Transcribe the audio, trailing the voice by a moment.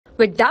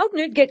With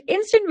Doubtnut, get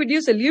instant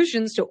video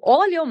solutions to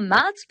all your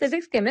maths,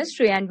 physics,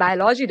 chemistry, and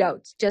biology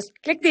doubts. Just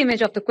click the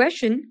image of the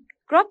question,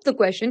 crop the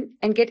question,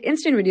 and get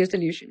instant video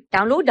solution.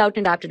 Download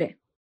Doubtnut app today.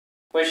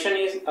 Question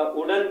is, a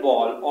wooden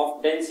ball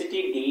of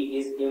density D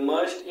is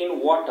immersed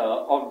in water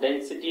of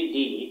density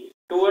D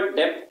to a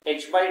depth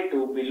h by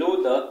 2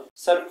 below the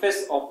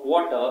surface of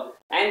water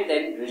and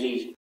then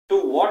released.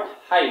 To what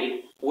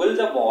height will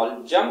the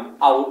ball jump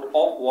out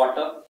of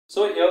water?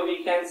 So here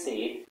we can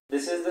say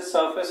this is the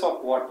surface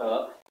of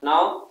water.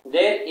 Now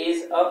there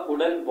is a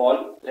wooden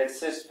ball, let's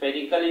say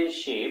spherical in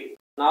shape.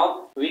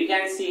 Now we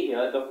can see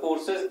here the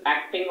forces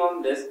acting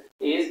on this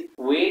is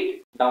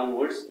weight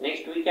downwards.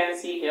 Next we can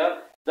see here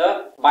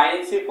the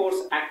buoyancy force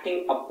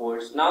acting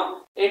upwards.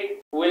 Now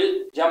it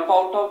will jump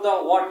out of the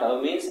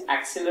water, means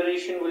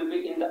acceleration will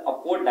be in the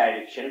upward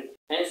direction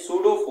and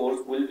pseudo force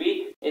will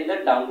be in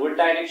the downward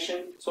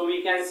direction. So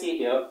we can see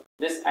here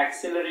this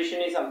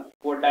acceleration is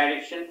upward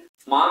direction,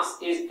 mass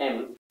is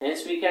m,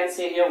 hence we can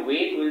say here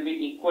weight will be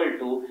equal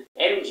to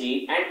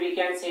mg, and we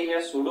can say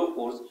here pseudo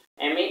force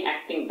ma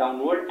acting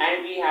downward,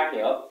 and we have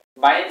here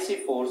buoyancy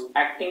force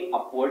acting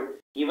upward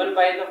given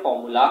by the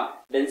formula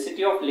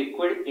density of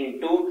liquid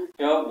into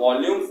your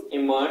volume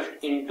immersed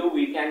into,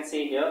 we can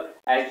say here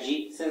as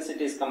G, since it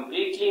is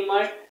completely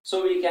immersed,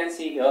 so we can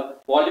see here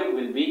volume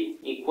will be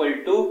equal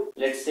to,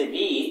 let's say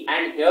V,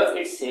 and here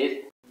it says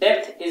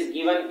depth is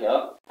given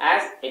here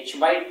as h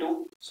by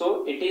 2,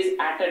 so it is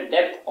at a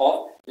depth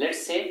of,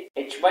 let's say,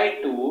 h by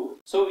 2,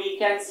 so we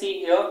can see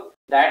here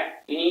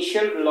that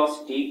initial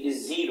velocity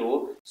is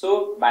 0,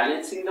 so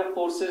balancing the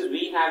forces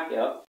we have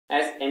here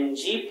as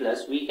mg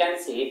plus, we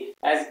can say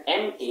as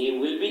ma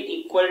will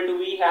be equal to,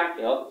 we have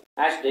here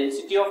as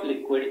density of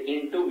liquid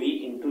into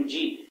V into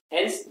G.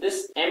 Hence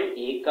this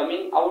ma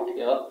coming out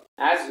here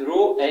as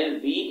rho L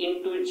V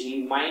into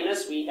G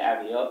minus we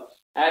have here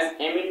as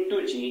m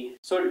into G.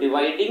 So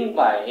dividing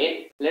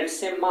by, let's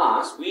say,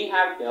 mass, we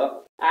have here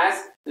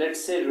as,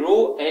 let's say,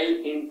 rho L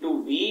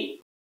into V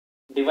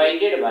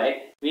divided by,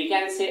 we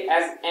can say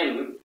as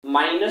m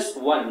minus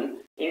 1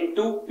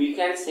 into, we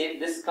can say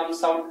this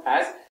comes out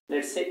as,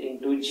 let's say,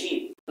 into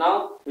G.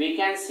 Now we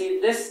can see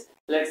this,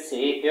 let's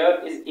say, here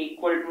is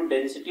equal to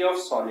density of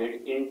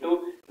solid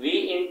into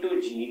V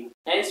into G,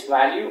 hence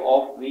value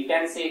of, we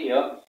can say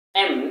here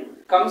m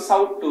comes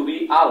out to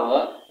be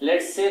our,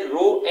 let's say,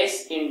 rho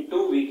s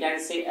into, we can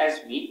say as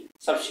V,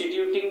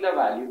 substituting the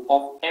value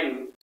of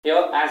m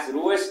here as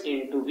rho s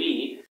into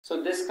V,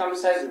 so this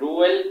comes as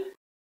rho L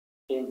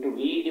into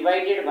V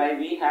divided by,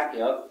 we have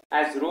here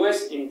as rho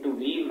s into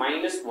V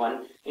minus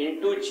 1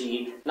 into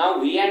G. Now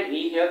V and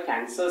V here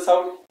cancels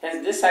out,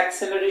 hence this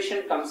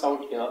acceleration comes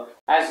out here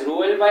as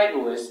rho L by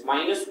rho s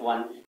minus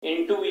 1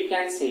 into, we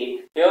can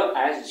say here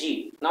as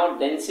G. Now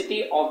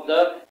density of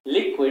the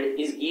liquid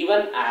is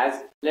given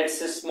as, let's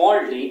say,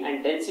 small d,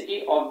 and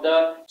density of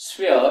the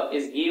sphere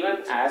is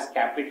given as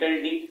capital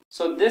D.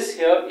 So this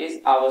here is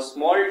our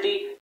small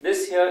d,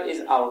 this here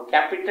is our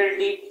capital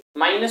D,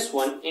 minus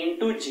 1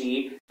 into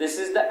G, this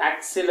is the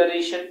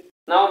acceleration.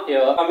 Now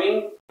here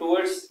coming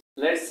towards,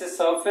 let's say,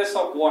 surface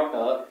of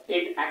water,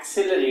 it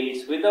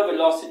accelerates with a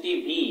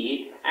velocity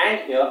v,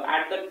 and here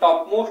at the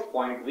topmost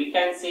point we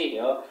can say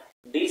here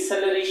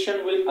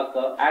deceleration will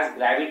occur as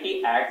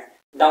gravity acts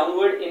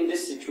downward in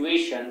this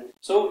situation.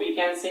 So we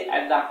can say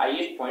at the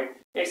highest point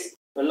its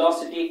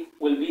velocity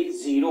will be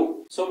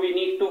 0. So we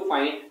need to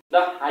find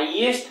the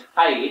highest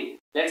height,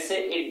 let's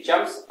say it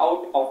jumps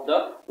out of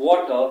the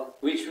water,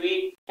 which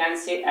we can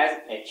say as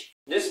h.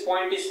 This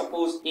point is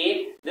suppose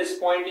A, this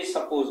point is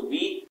suppose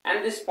B,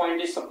 and this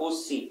point is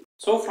suppose C.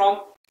 So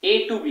from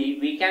A to B,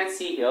 we can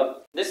see here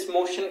this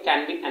motion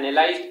can be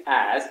analyzed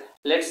as,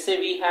 let's say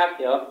we have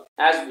here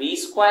as V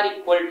square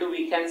equal to,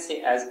 we can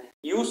say as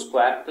U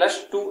square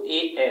plus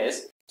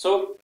 2AS.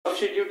 So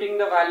substituting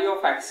the value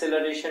of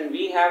acceleration,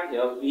 we have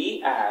here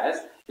V as,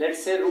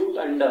 let's say, root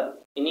under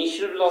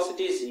initial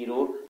velocity is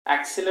 0,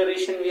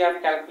 acceleration we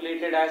have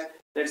calculated as,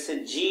 let's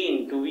say,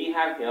 G into, we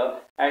have here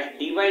as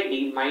d by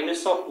d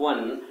minus of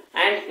 1,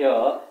 and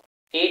here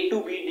A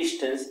to B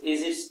distance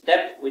is its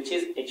depth, which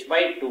is h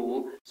by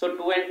 2, so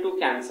 2 and 2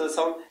 cancels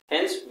out,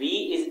 hence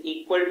V is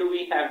equal to,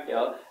 we have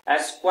here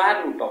as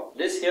square root of,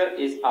 this here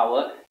is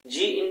our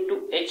G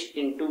into h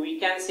into, we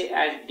can say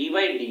as d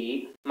by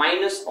d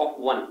minus of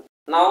 1.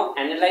 Now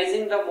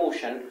analyzing the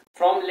motion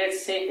from,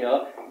 let's say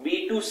here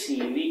B to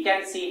C, we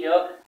can see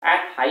here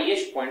at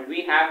highest point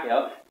we have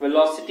here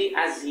velocity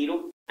as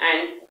 0,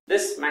 and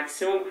this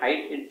maximum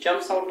height it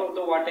jumps out of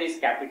the water is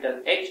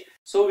capital H,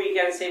 so we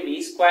can say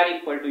V square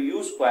equal to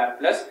U square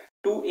plus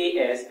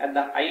 2AS. At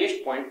the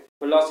highest point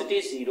velocity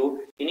is 0,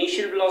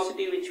 initial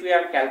velocity which we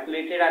have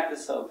calculated at the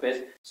surface,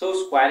 so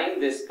squaring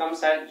this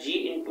comes as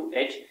G into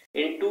H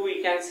into,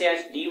 we can say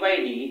as d by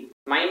d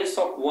minus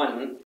of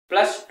 1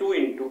 plus 2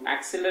 into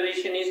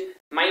acceleration is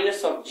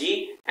minus of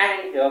g,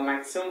 and here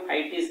maximum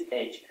height is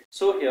h.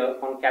 So here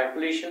on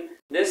calculation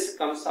this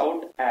comes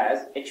out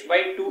as h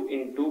by 2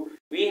 into,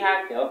 we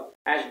have here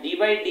as d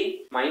by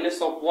d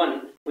minus of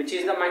 1, which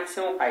is the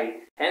maximum height.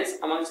 Hence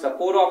amongst the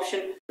 4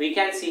 options we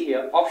can see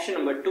here option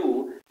number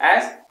 2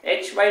 as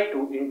h by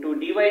 2 into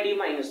d by d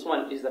minus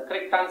 1 is the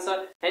correct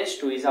answer. Hence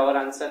 2 is our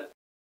answer.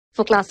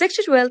 For class 6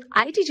 to 12,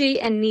 IIT JEE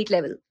and NEET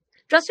level.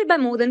 Trusted by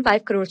more than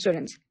 5 crore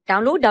students.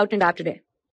 Download Doubtnut app today.